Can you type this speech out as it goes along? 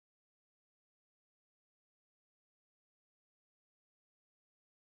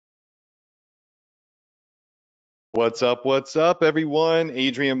What's up, everyone?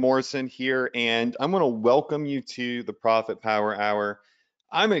 Adrian Morrison here, and I'm going to welcome you to the Profit Power Hour.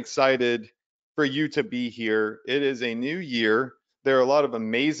 I'm excited for you to be here. It is a new year. There are a lot of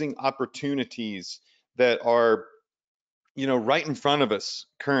amazing opportunities that are, right in front of us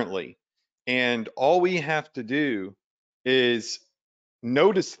currently. And all we have to do is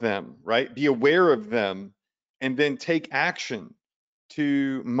notice them, right? Be aware of them, and then take action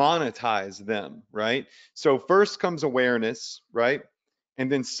to monetize them, right? So first comes awareness, right? And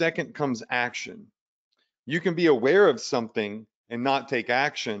then second comes action. You can be aware of something and not take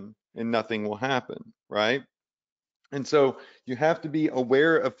action and nothing will happen, right? And so you have to be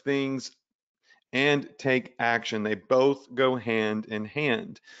aware of things and take action. They both go hand in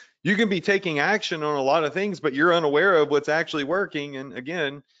hand. You can be taking action on a lot of things, but you're unaware of what's actually working. And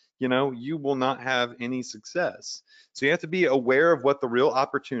again, you will not have any success. So you have to be aware of what the real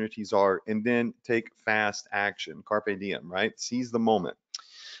opportunities are and then take fast action. Carpe diem, right? Seize the moment.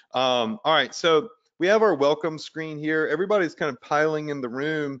 All right, so we have our welcome screen here. Everybody's kind of piling in the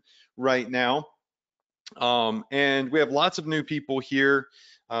room right now. And we have lots of new people here.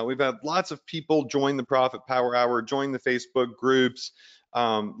 We've had lots of people join the Profit Power Hour, join the Facebook groups,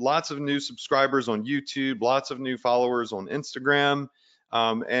 lots of new subscribers on YouTube, lots of new followers on Instagram.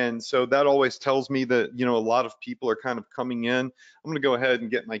 And so that always tells me that, a lot of people are kind of coming in. I'm going to go ahead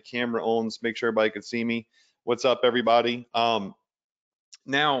and get my camera on to make sure everybody can see me. What's up, everybody? Now,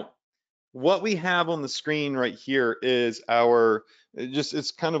 what we have on the screen right here is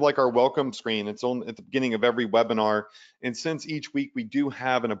it's kind of like our welcome screen. It's on at the beginning of every webinar. And since each week we do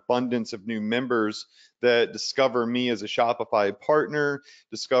have an abundance of new members that discover me as a Shopify partner,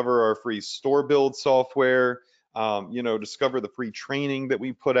 discover our free store build software, discover the free training that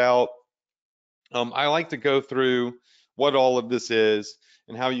we put out. I like to go through what all of this is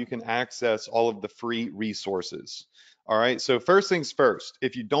and how you can access all of the free resources. All right, so first things first,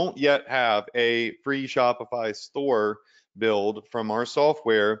 if you don't yet have a free Shopify store build from our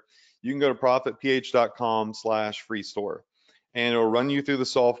software, you can go to profitph.com/free store, and it'll run you through the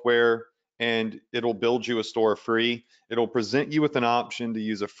software and it'll build you a store free. It'll present you with an option to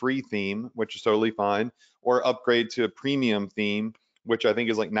use a free theme, which is totally fine, or upgrade to a premium theme, which I think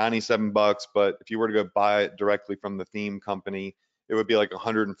is like 97 bucks. But if you were to go buy it directly from the theme company, it would be like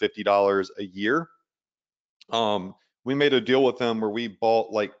 $150 a year. We made a deal with them where we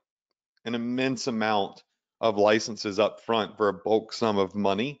bought like an immense amount of licenses up front for a bulk sum of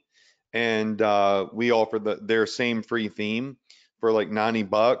money. And we offer their same free theme for like 90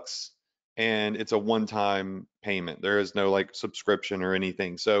 bucks. And it's a one-time payment. There is no like subscription or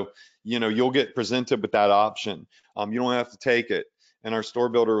anything. So, you'll get presented with that option. You don't have to take it. And our store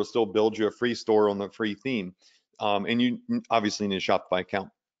builder will still build you a free store on the free theme. And you obviously need a Shopify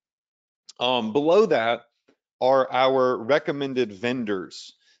account. Below that are our recommended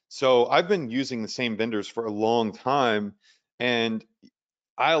vendors. So I've been using the same vendors for a long time, and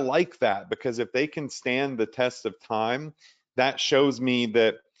I like that because if they can stand the test of time, that shows me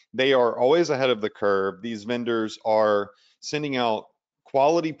that they are always ahead of the curve. These vendors are sending out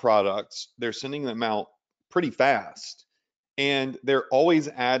quality products, they're sending them out pretty fast, and they're always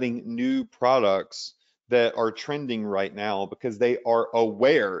adding new products that are trending right now because they are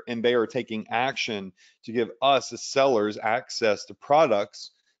aware and they are taking action to give us as sellers access to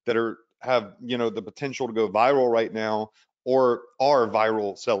products that have the potential to go viral right now or are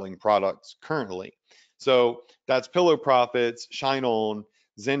viral selling products currently. So that's Pillow Profits, Shine On,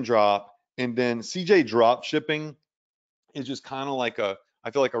 Zendrop, and then CJ Dropshipping is just kind of like I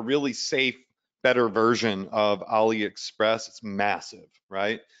feel like a really safe, better version of AliExpress. It's massive,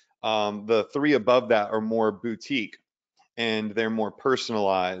 right? The three above that are more boutique and they're more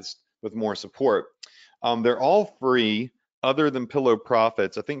personalized with more support. They're all free other than Pillow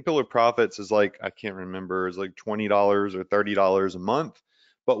Profits. I think Pillow Profits is like, I can't remember, is like $20 or $30 a month,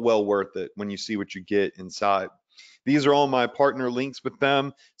 but well worth it when you see what you get inside. These are all my partner links with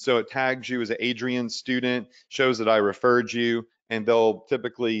them. So it tags you as an Adrian student, shows that I referred you, and they'll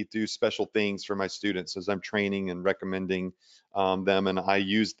typically do special things for my students as I'm training and recommending them, and I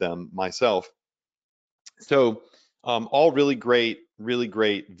use them myself. So all really great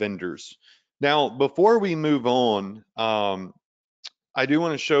vendors. Now, before we move on, I do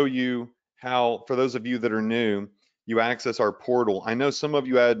want to show you how, for those of you that are new, you access our portal. I know some of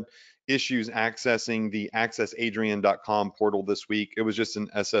you had issues accessing the accessadrian.com portal this week. It was just an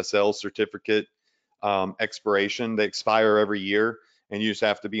SSL certificate expiration. They expire every year, and you just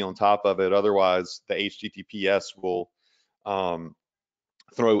have to be on top of it. Otherwise, the HTTPS will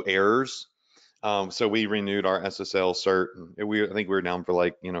throw errors. So we renewed our SSL cert, and I think we were down for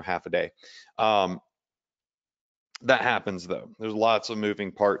like half a day. That happens though. There's lots of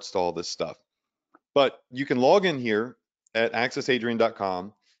moving parts to all this stuff. But you can log in here at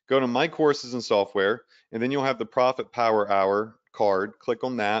accessadrian.com, go to My Courses and Software, and then you'll have the Profit Power Hour card. Click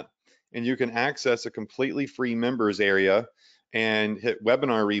on that, and you can access a completely free members area and hit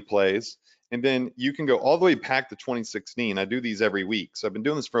webinar replays. And then you can go all the way back to 2016. I do these every week. So I've been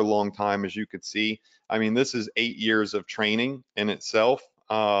doing this for a long time, as you could see. I mean, this is 8 years of training in itself.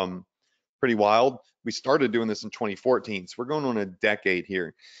 Pretty wild. We started doing this in 2014, so we're going on a decade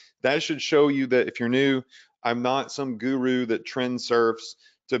here. That should show you that if you're new, I'm not some guru that trend surfs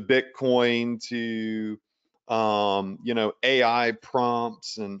to Bitcoin to AI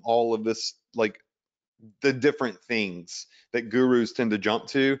prompts and all of this, like the different things that gurus tend to jump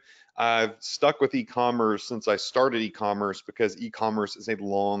to. I've stuck with e-commerce since I started e-commerce because e-commerce is a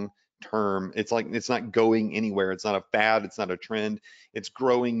long term. It's like it's not going anywhere. It's not a fad. It's not a trend. It's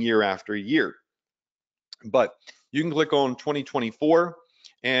growing year after year. But you can click on 2024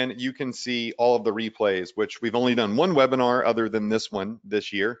 and you can see all of the replays, which we've only done one webinar other than this one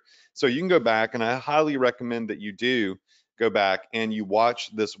this year. So you can go back, and I highly recommend that you do go back and you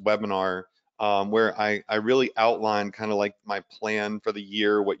watch this webinar where I really outline kind of like my plan for the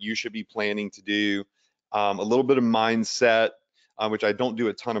year, what you should be planning to do, a little bit of mindset, which I don't do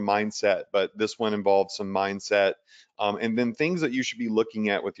a ton of mindset, but this one involves some mindset, and then things that you should be looking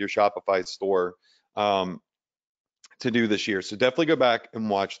at with your Shopify store um, to do this year. So definitely go back and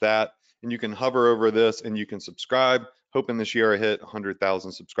watch that. And you can hover over this and you can subscribe. Hoping this year I hit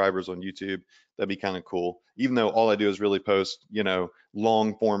 100,000 subscribers on YouTube. That'd be kind of cool. Even though all I do is really post,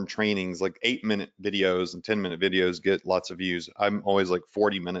 long form trainings, like 8-minute videos and 10-minute videos get lots of views. I'm always like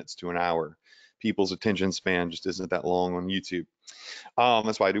 40 minutes to an hour. People's attention span just isn't that long on YouTube.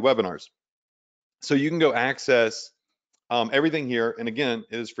 That's why I do webinars. So you can go access everything here. And again,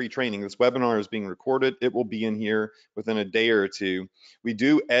 it is free training. This webinar is being recorded. It will be in here within a day or two. We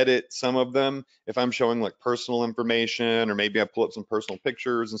do edit some of them if I'm showing like personal information, or maybe I pull up some personal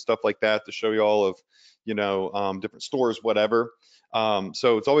pictures and stuff like that to show you all of, different stores, whatever.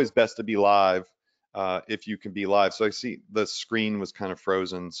 So it's always best to be live if you can be live. So I see the screen was kind of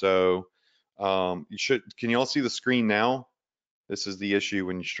frozen. So can you all see the screen now? This is the issue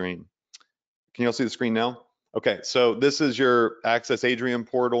when you stream. Can you all see the screen now? Okay, so this is your Access Adrian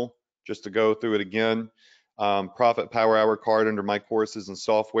portal, just to go through it again. Profit Power Hour card under My Courses and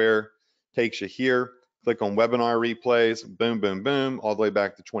Software takes you here. Click on webinar replays, boom, boom, boom, all the way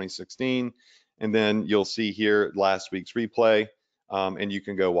back to 2016. And then you'll see here last week's replay, and you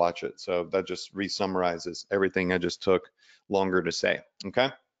can go watch it. So that just re-summarizes everything I just took longer to say,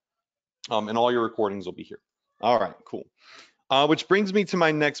 okay? And all your recordings will be here. All right, cool. Which brings me to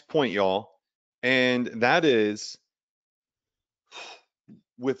my next point, y'all. And that is,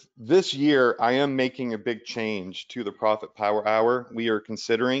 with this year, I am making a big change to the Profit Power Hour. We are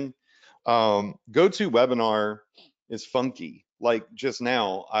considering GoToWebinar is funky. Like just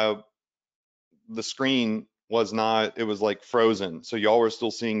now, the screen was not, it was like frozen. So y'all were still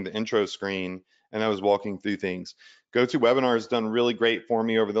seeing the intro screen and I was walking through things. GoToWebinar has done really great for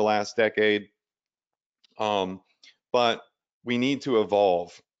me over the last decade. But we need to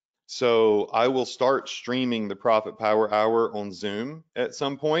evolve. So I will start streaming the Profit Power Hour on Zoom at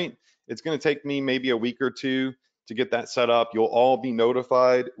some point. It's going to take me maybe a week or two to get that set up. You'll all be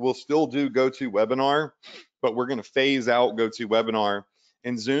notified. We'll still do GoToWebinar, but we're going to phase out GoToWebinar.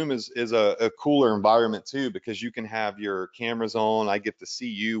 And Zoom is a cooler environment too, because you can have your cameras on. I get to see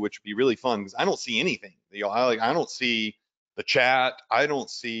you, which would be really fun because I don't see anything. I don't see the chat. I don't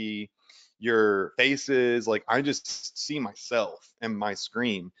see your faces. Like I just see myself and my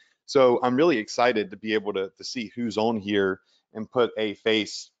screen. So I'm really excited to be able to see who's on here and put a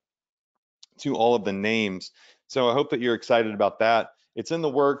face to all of the names. So I hope that you're excited about that. It's in the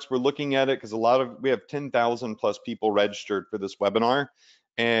works. We're looking at it because we have 10,000 plus people registered for this webinar.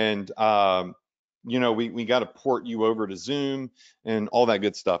 And, we got to port you over to Zoom and all that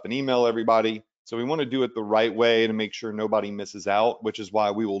good stuff and email everybody. So we want to do it the right way to make sure nobody misses out, which is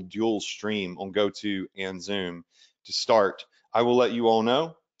why we will dual stream on GoTo and Zoom to start. I will let you all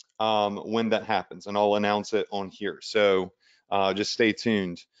know when that happens, and I'll announce it on here. So just stay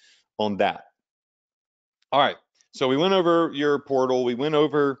tuned on that. All right, so we went over your portal. We went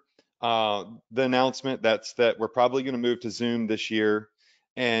over the announcement that we're probably going to move to Zoom this year.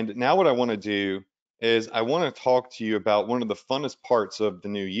 And now what I want to do is I want to talk to you about one of the funnest parts of the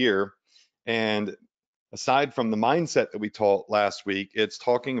new year. And aside from the mindset that we taught last week, it's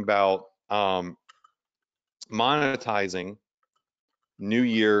talking about monetizing New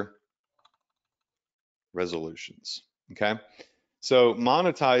Year resolutions, okay? So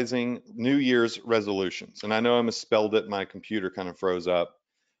monetizing New Year's resolutions. And I know I misspelled it. My computer kind of froze up.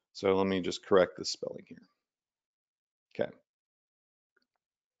 So let me just correct the spelling here. Okay.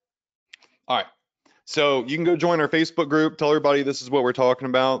 All right. So you can go join our Facebook group. Tell everybody this is what we're talking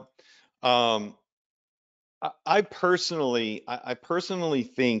about. Um, I personally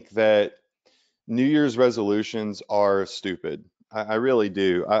think that New Year's resolutions are stupid. I really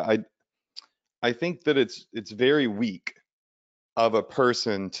do. I think that it's very weak of a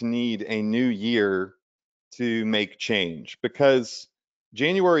person to need a new year to make change, because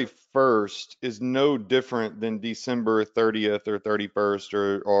January 1st is no different than December 30th or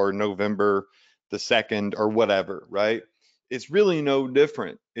 31st or November the 2nd or whatever, right? It's really no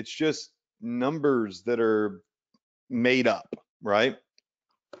different. It's just numbers that are made up, right?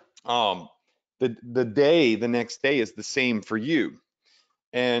 Um, the next day is the same for you.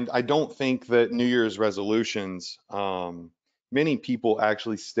 And I don't think that New Year's resolutions, many people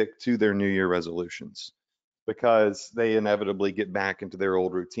actually stick to their New Year resolutions because they inevitably get back into their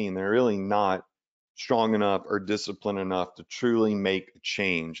old routine. They're really not strong enough or disciplined enough to truly make a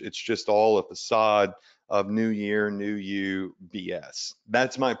change. It's just all a facade of new year, new you BS.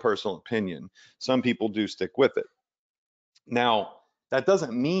 That's my personal opinion. Some people do stick with it. Now, that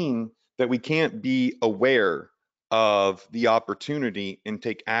doesn't mean that we can't be aware of the opportunity and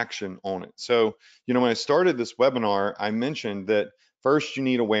take action on it. So, when I started this webinar, I mentioned that first you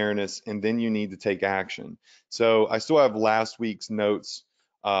need awareness and then you need to take action. So I still have last week's notes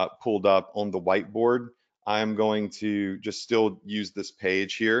pulled up on the whiteboard. I'm going to just still use this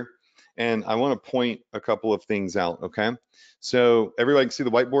page here. And I want to point a couple of things out, okay? So everybody can see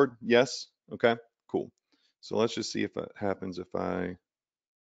the whiteboard? Yes? Okay, cool. So let's just see if that happens if I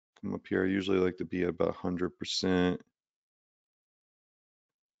come up here. I usually like to be about 100%.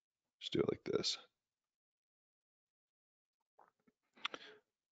 Just do it like this.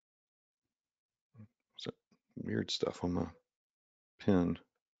 So weird stuff on my pen.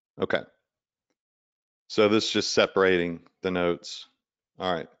 Okay. So this is just separating the notes.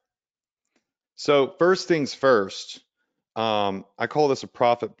 All right. So first things first, I call this a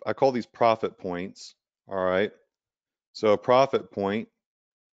profit. I call these profit points. All right. So a profit point,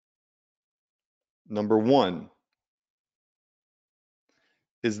 number one,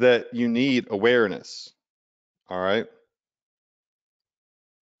 is that you need awareness. All right.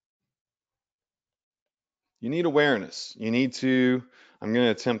 You need awareness. You need to, I'm going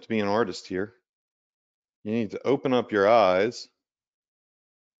to attempt to be an artist here. You need to open up your eyes.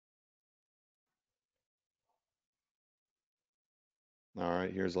 All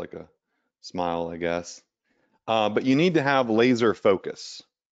right, here's like a smile, I guess. But you need to have laser focus.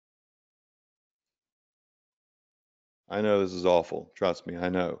 I know this is awful. Trust me, I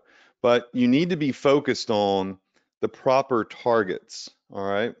know. But you need to be focused on the proper targets. All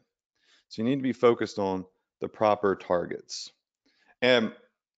right. So you need to be focused on the proper targets. And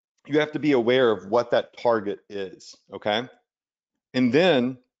you have to be aware of what that target is. Okay. And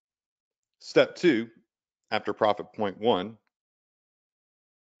then step two, after profit point one,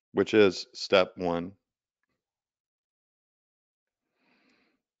 which is step one,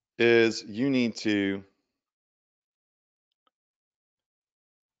 is you need to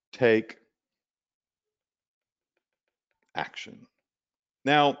take action.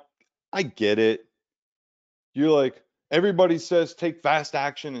 Now, I get it. You're like, everybody says take fast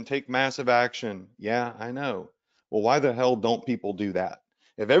action and take massive action. Yeah, I know. Well, why the hell don't people do that?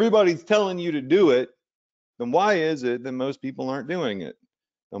 If everybody's telling you to do it, then why is it that most people aren't doing it?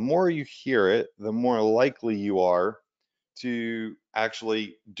 The more you hear it, the more likely you are to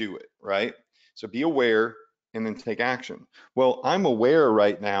actually do it, right? So be aware and then take action. Well, I'm aware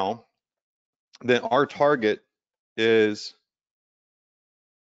right now that our target is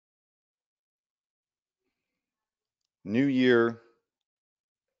New Year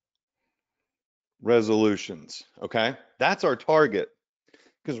resolutions, okay? That's our target,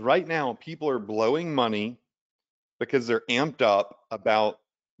 because right now people are blowing money because they're amped up about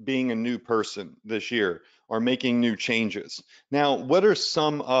being a new person this year or making new changes. Now, what are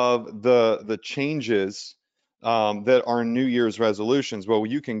some of the changes that are New Year's resolutions? Well,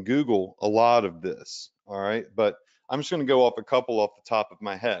 you can Google a lot of this, all right? But I'm just going to go off a couple off the top of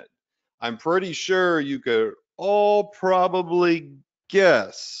my head. I'm pretty sure you could all probably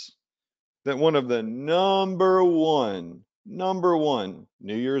guess that one of the number one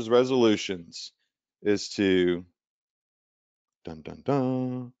New Year's resolutions is to dun dun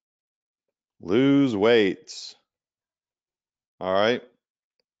dun lose weight. All right.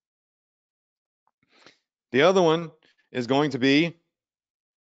 The other one is going to be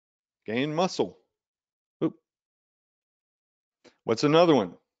gain muscle. Oop. What's another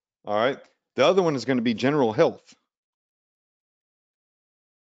one? All right. The other one is going to be general health.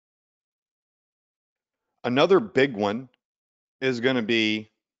 Another big one is going to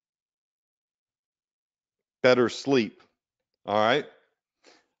be better sleep. All right.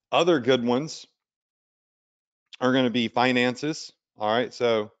 Other good ones are going to be finances. All right.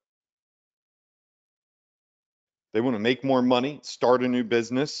 So they want to make more money, start a new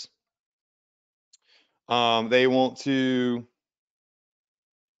business. They want to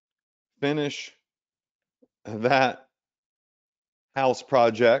finish that house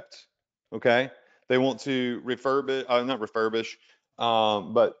project. Okay. They want to refurbish, not refurbish,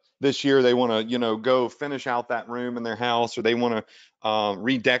 but this year they want to, go finish out that room in their house, or they want to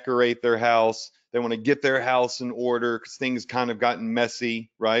redecorate their house. They want to get their house in order because things kind of gotten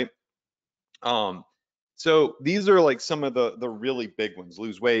messy, right? Um, so these are like some of the really big ones: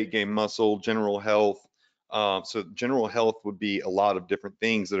 lose weight, gain muscle, general health. So general health would be a lot of different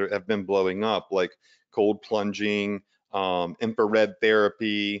things that have been blowing up, like cold plunging, infrared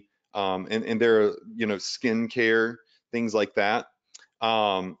therapy, and there are skin care, things like that.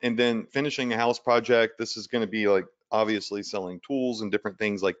 And then finishing a house project. This is going to be like obviously selling tools and different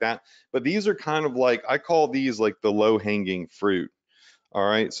things like that. But these are kind of like, I call these like the low hanging fruit. All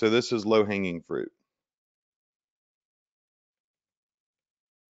right, so this is low hanging fruit.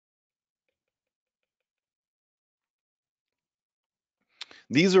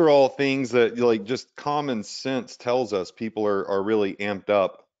 These are all things that like just common sense tells us people are really amped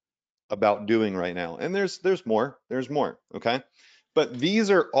up about doing right now. And there's more. There's more, okay? But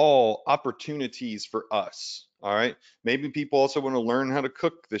these are all opportunities for us. All right. Maybe people also want to learn how to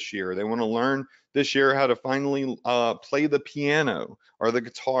cook this year. They want to learn this year how to finally play the piano or the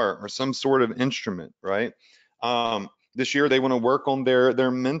guitar or some sort of instrument, right? This year they want to work on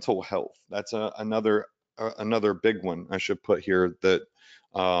their mental health. That's another big one I should put here that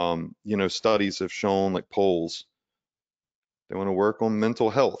studies have shown, like polls. They want to work on mental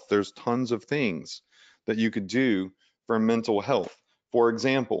health. There's tons of things that you could do for mental health. For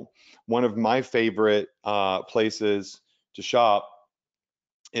example, one of my favorite places to shop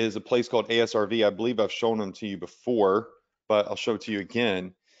is a place called ASRV. I believe I've shown them to you before, but I'll show it to you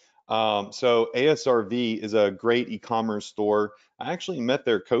again. So ASRV is a great e-commerce store. I actually met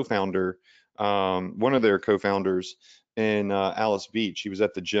their co-founder, one of their co-founders in Alice Beach. He was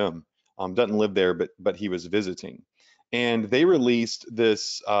at the gym. Doesn't live there, but he was visiting, and they released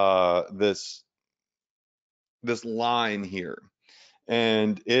this line here,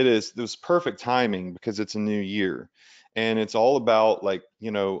 and this perfect timing because it's a new year, and it's all about like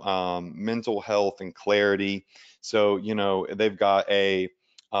mental health and clarity. So they've got a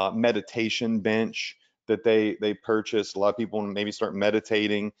meditation bench that they purchased. A lot of people want to maybe start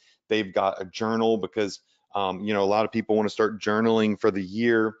meditating. They've got a journal because a lot of people want to start journaling for the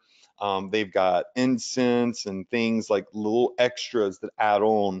year. They've got incense and things like little extras that add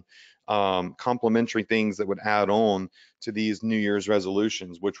on, complimentary things that would add on to these New Year's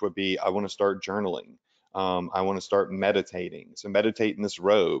resolutions, which would be, I want to start journaling. I want to start meditating. So meditate in this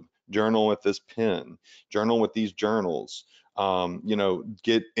robe, journal with this pen, journal with these journals.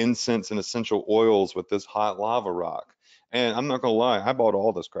 Get incense and essential oils with this hot lava rock. And I'm not gonna lie, I bought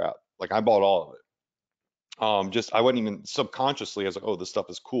all this crap. Like I bought all of it. Just I wouldn't even subconsciously, I was like, oh, this stuff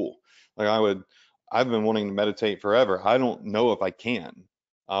is cool. Like I've been wanting to meditate forever. I don't know if I can.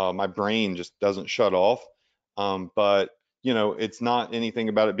 My brain just doesn't shut off. But it's not anything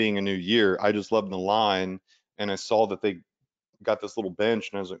about it being a new year. I just loved the line, and I saw that they got this little bench,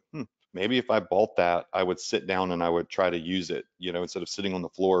 and I was like, maybe if I bought that, I would sit down and I would try to use it, instead of sitting on the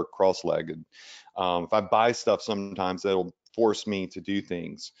floor cross-legged. If I buy stuff sometimes, that'll force me to do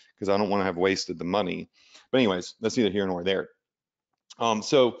things because I don't want to have wasted the money. But anyways, that's neither here nor there.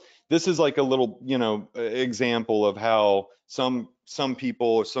 So this is like a little, example of how some people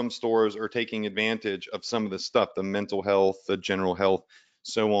or some stores are taking advantage of some of the stuff, the mental health, the general health,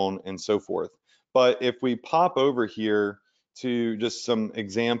 so on and so forth. But if we pop over here to just some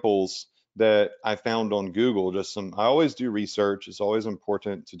examples that I found on Google, I always do research. It's always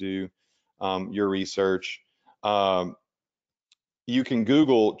important to do your research. Um, you can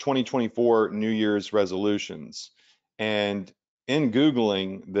Google 2024 New Year's resolutions. And in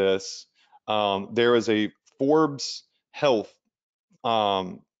Googling this, there is a Forbes Health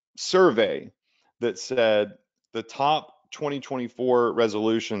um, survey that said the top 2024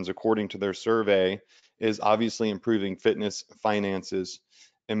 resolutions, according to their survey, is obviously improving fitness, finances,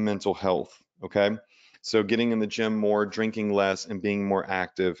 and mental health. Okay. So getting in the gym more, drinking less, and being more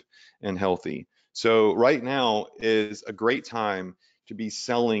active and healthy. So right now is a great time to be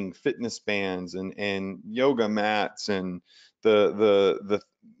selling fitness bands and yoga mats and the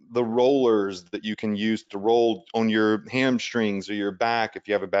rollers that you can use to roll on your hamstrings or your back if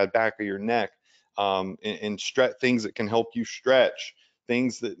you have a bad back, or your neck, and stretch things that can help you stretch.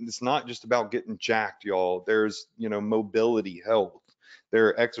 Things that, it's not just about getting jacked, y'all. There's, mobility health. There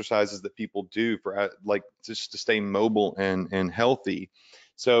are exercises that people do for like just to stay mobile and healthy.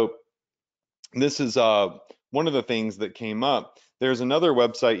 So this is one of the things that came up. There's another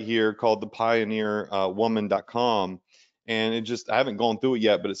website here called thepioneerwoman.com, and I haven't gone through it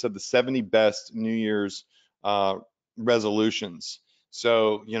yet, but it said the 70 best New Year's uh, resolutions.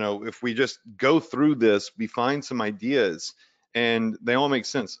 So, if we just go through this, we find some ideas and they all make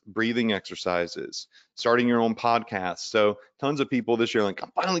sense. Breathing exercises, starting your own podcast. So tons of people this year are like,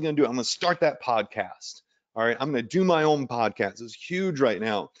 I'm finally going to do it. I'm going to start that podcast. All right, I'm going to do my own podcast. It's huge right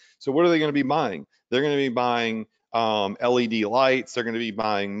now. So what are they going to be buying? They're going to be buying LED lights. They're going to be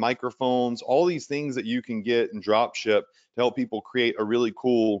buying microphones, all these things that you can get and drop ship to help people create a really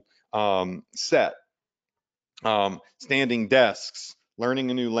cool set. Standing desks,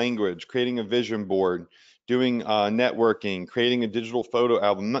 learning a new language, creating a vision board, doing networking, creating a digital photo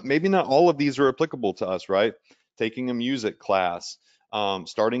album. Maybe not all of these are applicable to us, right? Taking a music class,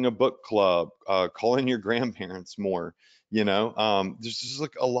 starting a book club, calling your grandparents more. There's just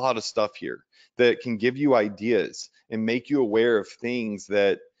like a lot of stuff here that can give you ideas and make you aware of things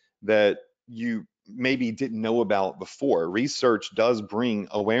that you maybe didn't know about before. Research does bring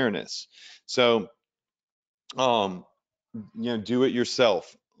awareness. So um do it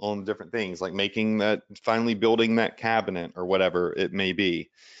yourself on different things, like finally building that cabinet or whatever it may be.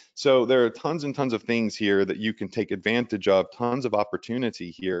 So there are tons and tons of things here that you can take advantage of, tons of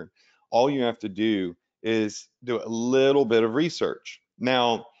opportunity here. All you have to do is do a little bit of research.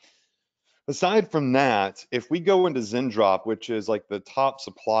 Now, aside from that, if we go into Zendrop, which is like the top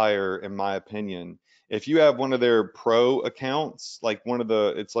supplier in my opinion, if you have one of their pro accounts, like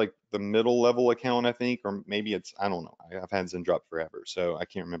it's like the middle level account, I think, or maybe I don't know. I've had Zendrop forever, so I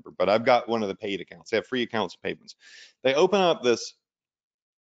can't remember, but I've got one of the paid accounts. They have free accounts and paid ones. They open up this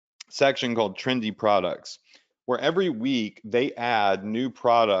section called trendy products, where every week they add new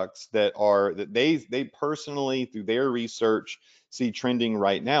products that they personally, through their research, see trending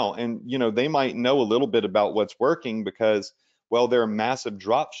right now. And they might know a little bit about what's working because, well, they're a massive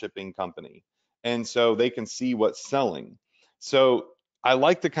drop shipping company, and so they can see what's selling. So I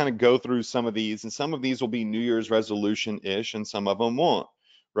like to kind of go through some of these, and some of these will be New Year's resolution ish and some of them won't,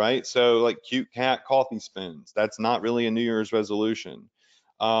 right? So like cute cat coffee spins, that's not really a New Year's resolution.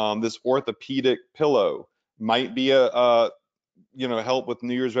 This orthopedic pillow might be help with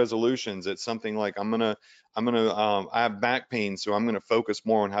New Year's resolutions. It's something like I have back pain, so I'm gonna focus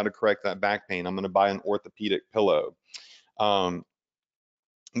more on how to correct that back pain. I'm gonna buy an orthopedic pillow. Um,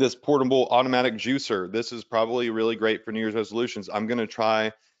 this portable automatic juicer, this is probably really great for New Year's resolutions. I'm gonna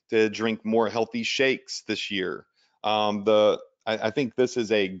try to drink more healthy shakes this year. I think this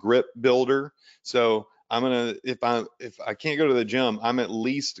is a grip builder. So I'm gonna, if I can't go to the gym, I'm at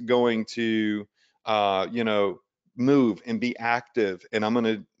least going to move and be active, and I'm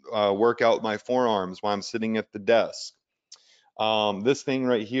gonna work out my forearms while I'm sitting at the desk. This thing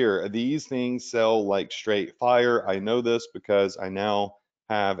right here, these things sell like straight fire. I know this because I now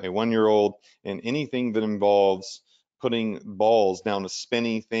have a 1-year-old, and anything that involves putting balls down a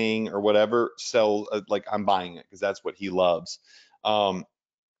spinny thing or whatever sells, like I'm buying it because that's what he loves. Um,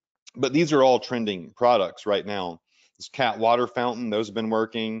 but these are all trending products right now. This cat water fountain, those have been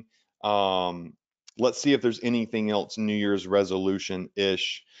working. Let's see if there's anything else New Year's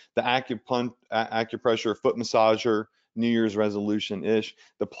resolution-ish. The acupressure foot massager, New Year's resolution-ish.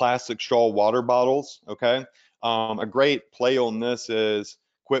 The plastic straw water bottles, okay? A great play on this is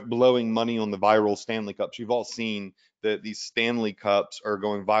quit blowing money on the viral Stanley Cups. You've all seen that these Stanley Cups are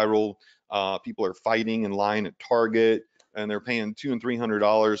going viral. People are fighting in line at Target, and they're paying $200 and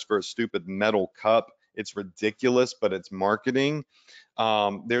 $300 for a stupid metal cup. It's ridiculous, but it's marketing.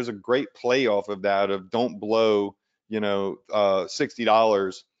 There's a great play off of that of don't blow,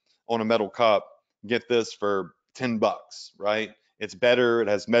 $60 on a metal cup. Get this for $10, right? It's better. It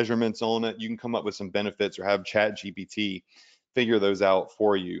has measurements on it. You can come up with some benefits or have Chat GPT figure those out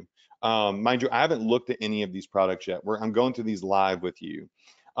for you. Mind you, I haven't looked at any of these products yet. I'm going through these live with you.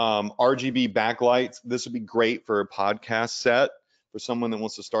 RGB backlights. This would be great for a podcast set for someone that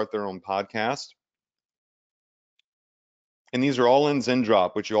wants to start their own podcast. And these are all in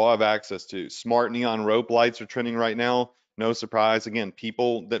Zendrop, which you all have access to. Smart neon rope lights are trending right now. No surprise. Again,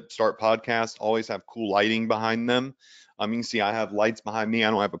 people that start podcasts always have cool lighting behind them. You can see I have lights behind me.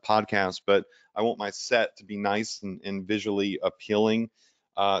 I don't have a podcast, but I want my set to be nice and visually appealing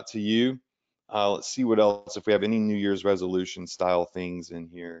to you. Let's see what else, if we have any New Year's resolution style things in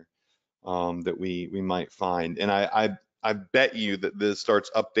here that we might find. And I bet you that this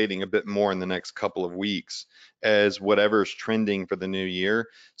starts updating a bit more in the next couple of weeks as whatever's trending for the new year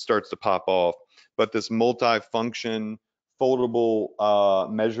starts to pop off. But this multi-function foldable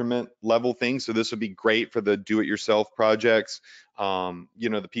measurement level thing, so this would be great for the do-it-yourself projects. You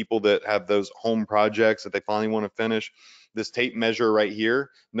know, the people that have those home projects that they finally want to finish. This tape measure right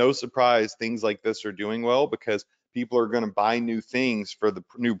here, no surprise things like this are doing well because people are going to buy new things for the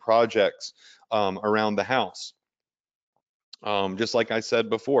new projects around the house. Just like I said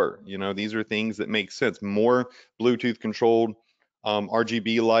before, you know, these are things that make sense. More Bluetooth controlled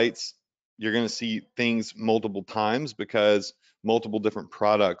RGB lights, you're going to see things multiple times because multiple different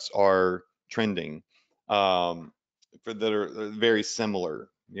products are trending that are very similar.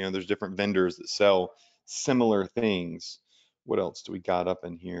 You know, there's different vendors that sell similar things. What else do we got up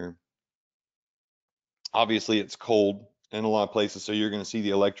in here? Obviously it's cold in a lot of places, so you're going to see the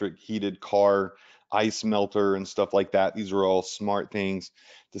electric heated car ice melter and stuff like that. These are all smart things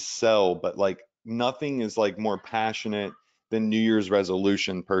to sell, but like nothing is like more passionate than New Year's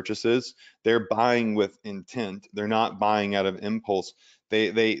resolution purchases. They're buying with intent. They're not buying out of impulse.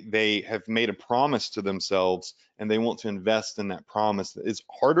 They have made a promise to themselves and they want to invest in that promise. It's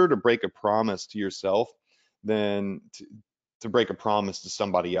harder to break a promise to yourself than to break a promise to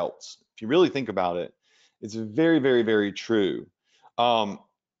somebody else. If you really think about it, it's very, very, very true. Um,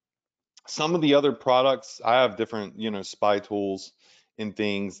 some of the other products, I have different, you know, spy tools and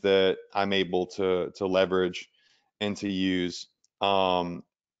things that I'm able to leverage and to use. Um,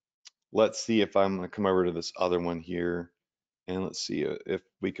 let's see if I'm going to come over to this other one here, and let's see if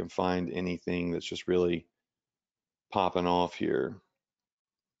we can find anything that's just really popping off here.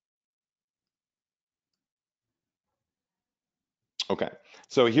 Okay,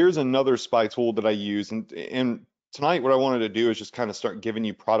 so here's another spy tool that I use, and tonight what I wanted to do is just kind of start giving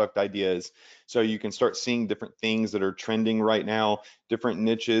you product ideas so you can start seeing different things that are trending right now, different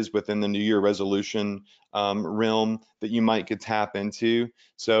niches within the New Year resolution realm that you might could tap into.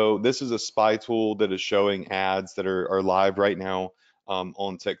 So this is a spy tool that is showing ads that are live right now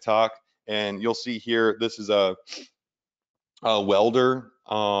on TikTok, and you'll see here this is a welder,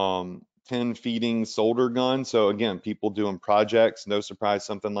 10 feeding solder gun. So again, people doing projects, no surprise,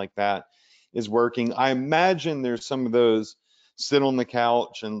 something like that is working. I imagine there's some of those sit on the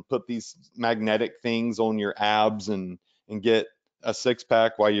couch and put these magnetic things on your abs and get a six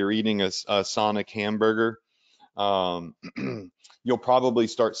pack while you're eating a Sonic hamburger. Um, you'll probably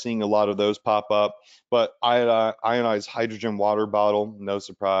start seeing a lot of those pop up, but ionized hydrogen water bottle, no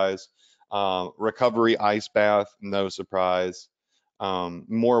surprise. Recovery ice bath, no surprise.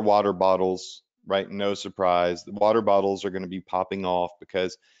 More water bottles, right? No surprise. The water bottles are going to be popping off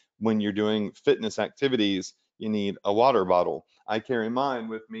because when you're doing fitness activities, you need a water bottle. I carry mine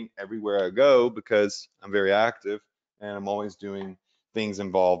with me everywhere I go because I'm very active and I'm always doing things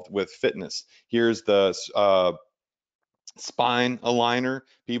involved with fitness. Here's the spine aligner.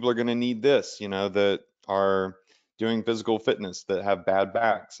 People are going to need this, you know, that are doing physical fitness, that have bad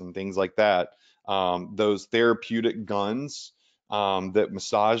backs and things like that. Those therapeutic guns, that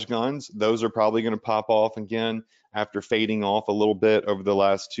massage guns, those are probably going to pop off again after fading off a little bit over the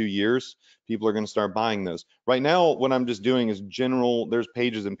last 2 years. People are going to start buying those. Right now, what I'm just doing is general, there's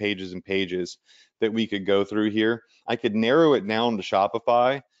pages and pages and pages that we could go through here. I could narrow it down to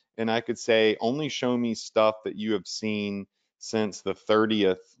Shopify and I could say, only show me stuff that you have seen since the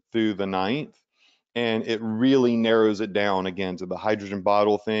 30th through the 9th. And it really narrows it down again to the hydrogen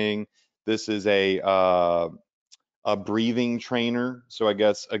bottle thing. This is a breathing trainer. So I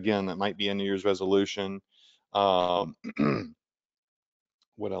guess, again, that might be a New Year's resolution. Um,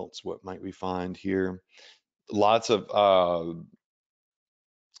 what else? What might we find here? Lots of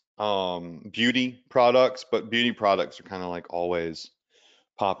beauty products, but beauty products are kind of like always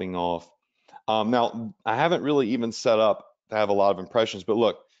popping off. Now, I haven't really even set up to have a lot of impressions, but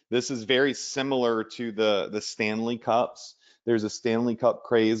look, this is very similar to the Stanley Cups. There's a Stanley Cup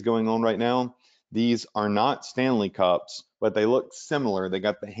craze going on right now. These are not Stanley Cups, but they look similar. They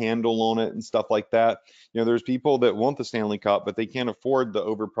got the handle on it and stuff like that. You know, there's people that want the Stanley Cup, but they can't afford the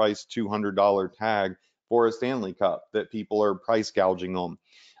overpriced $200 tag for a Stanley Cup that people are price gouging on.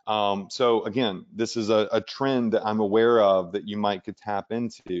 So again, this is a trend that I'm aware of that you might could tap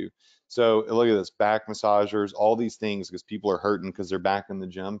into. So look at this, back massagers, all these things because people are hurting because they're back in the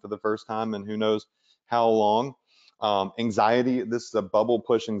gym for the first time and who knows how long. Anxiety, this is a bubble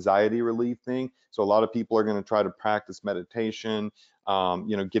push anxiety relief thing. So a lot of people are going to try to practice meditation,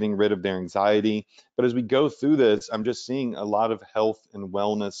 you know, getting rid of their anxiety. But as we go through this, I'm just seeing a lot of health and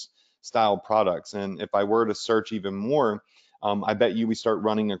wellness style products. And if I were to search even more, I bet you we start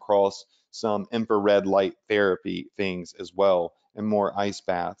running across some infrared light therapy things as well, and more ice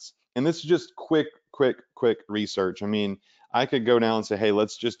baths. And this is just quick research. I mean, I could go down and say, hey,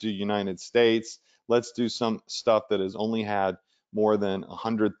 let's just do United States. Let's do some stuff that has only had more than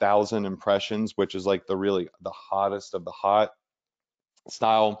 100,000 impressions, which is like the hottest of the hot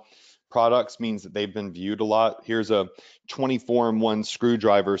style products, means that they've been viewed a lot. Here's a 24-in-1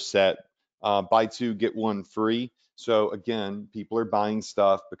 screwdriver set, buy two, get one free. So again, people are buying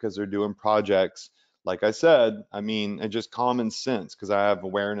stuff because they're doing projects. Like I said, I mean, and just common sense, because I have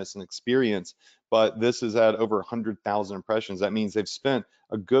awareness and experience, but this has had over 100,000 impressions. That means they've spent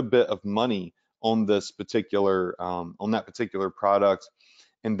a good bit of money on this particular, on that particular product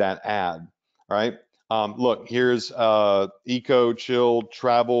in that ad, right? Look, here's Eco Chill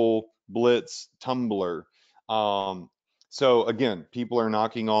Travel Blitz Tumbler. Um, so again, people are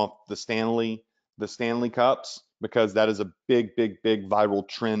knocking off the Stanley Cups, because that is a big viral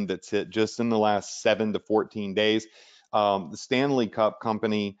trend that's hit just in the last 7 to 14 days. The Stanley Cup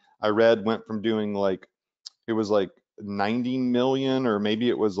company, I read, went from doing like, it was like 90 million, or maybe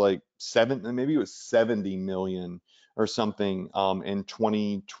it was like maybe it was 70 million or something, in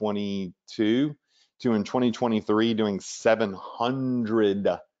 2022, to in 2023 doing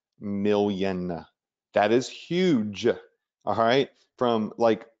 700 million. That is huge. All right. From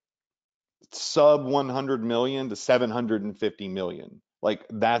like sub 100 million to 750 million. Like,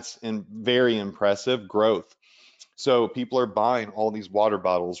 that's very impressive growth. So people are buying all these water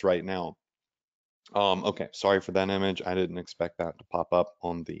bottles right now. Okay, sorry for that image. I didn't expect that to pop up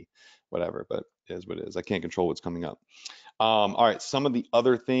on the whatever, but it is what it is. I can't control what's coming up. All right, some of the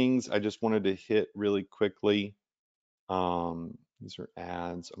other things I just wanted to hit really quickly. These are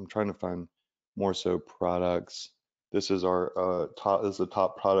ads. I'm trying to find more so products. This is our top. This is the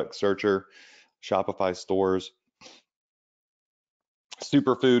top product searcher. Shopify stores.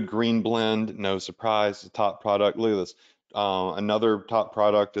 Superfood green blend, no surprise, the top product. Look at this. Another top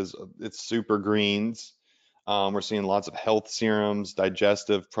product is, it's super greens. We're seeing lots of health serums,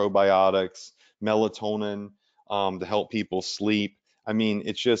 digestive probiotics, melatonin, to help people sleep. I mean,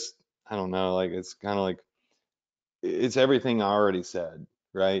 it's just, I don't know, like, it's kind of like, it's everything I already said,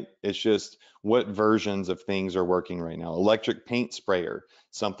 right? It's just what versions of things are working right now. Electric paint sprayer,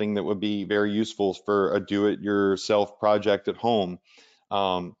 something that would be very useful for a do-it-yourself project at home.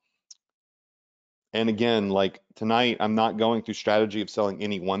 Um, and again, like tonight, I'm not going through strategy of selling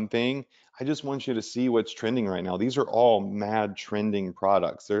any one thing. I just want you to see what's trending right now. These are all mad trending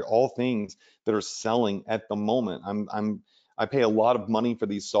products. They're all things that are selling at the moment. I pay a lot of money for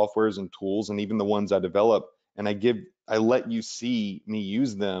these softwares and tools, and even the ones I develop, and I let you see me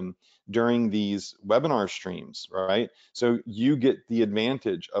use them during these webinar streams, right? So you get the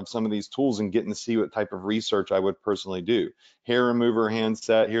advantage of some of these tools and getting to see what type of research I would personally do. Hair remover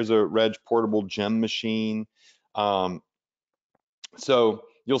handset. Here's a Reg portable gem machine. Um, so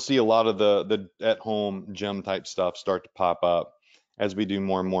you'll see a lot of the at-home gem type stuff start to pop up as we do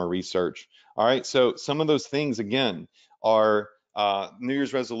more and more research. All right, so some of those things again are New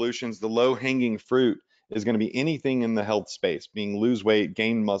Year's resolutions. The low-hanging fruit is going to be anything in the health space, being lose weight,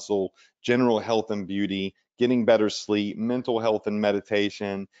 gain muscle, general health and beauty, getting better sleep, mental health and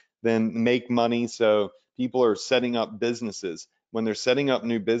meditation, then make money. So people are setting up businesses. When they're setting up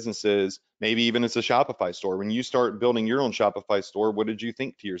new businesses, maybe even it's a Shopify store. When you start building your own Shopify store, what did you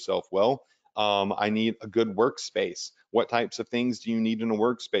think to yourself? Well, I need a good workspace. What types of things do you need in a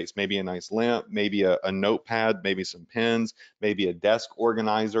workspace? Maybe a nice lamp, maybe a notepad, maybe some pens, maybe a desk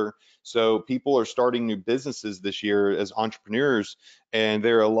organizer. So people are starting new businesses this year as entrepreneurs, and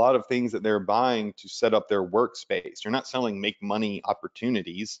there are a lot of things that they're buying to set up their workspace. You're not selling make money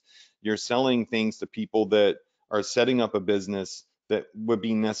opportunities. You're selling things to people that are setting up a business that would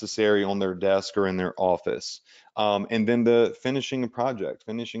be necessary on their desk or in their office. And then the finishing a project,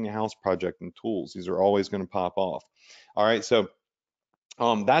 finishing a house project, and tools. These are always going to pop off. All right, so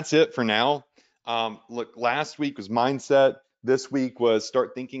that's it for now. Look, last week was mindset. This week was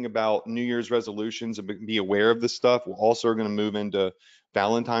start thinking about New Year's resolutions and be aware of this stuff. We're also going to move into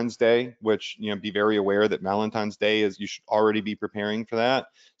Valentine's Day, which, be very aware that Valentine's Day is, you should already be preparing for that.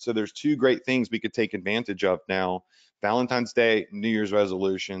 So there's two great things we could take advantage of now. Valentine's Day, New Year's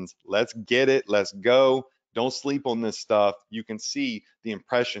resolutions. Let's get it. Let's go. Don't sleep on this stuff. You can see the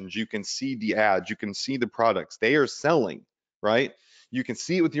impressions. You can see the ads. You can see the products. They are selling, right? You can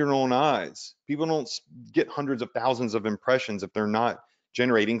see it with your own eyes. People don't get hundreds of thousands of impressions if they're not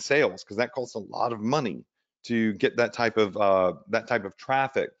generating sales, because that costs a lot of money to get that type of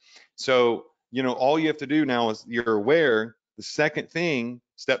traffic. So all you have to do now is, you're aware. The second thing,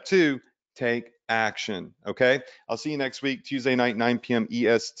 Step 2, take action. Okay. I'll see you next week, Tuesday night, 9 p.m.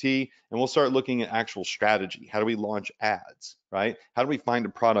 EST, and we'll start looking at actual strategy. How do we launch ads, right? How do we find a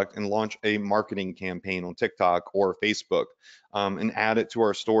product and launch a marketing campaign on TikTok or Facebook, and add it to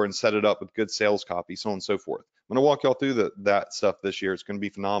our store and set it up with good sales copy, so on and so forth. I'm going to walk y'all through that stuff this year. It's going to be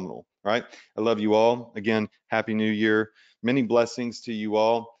phenomenal. All right. I love you all. Again, Happy New Year. Many blessings to you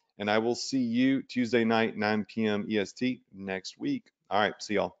all. And I will see you Tuesday night, 9 p.m. EST next week. All right.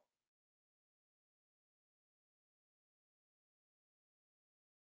 See y'all.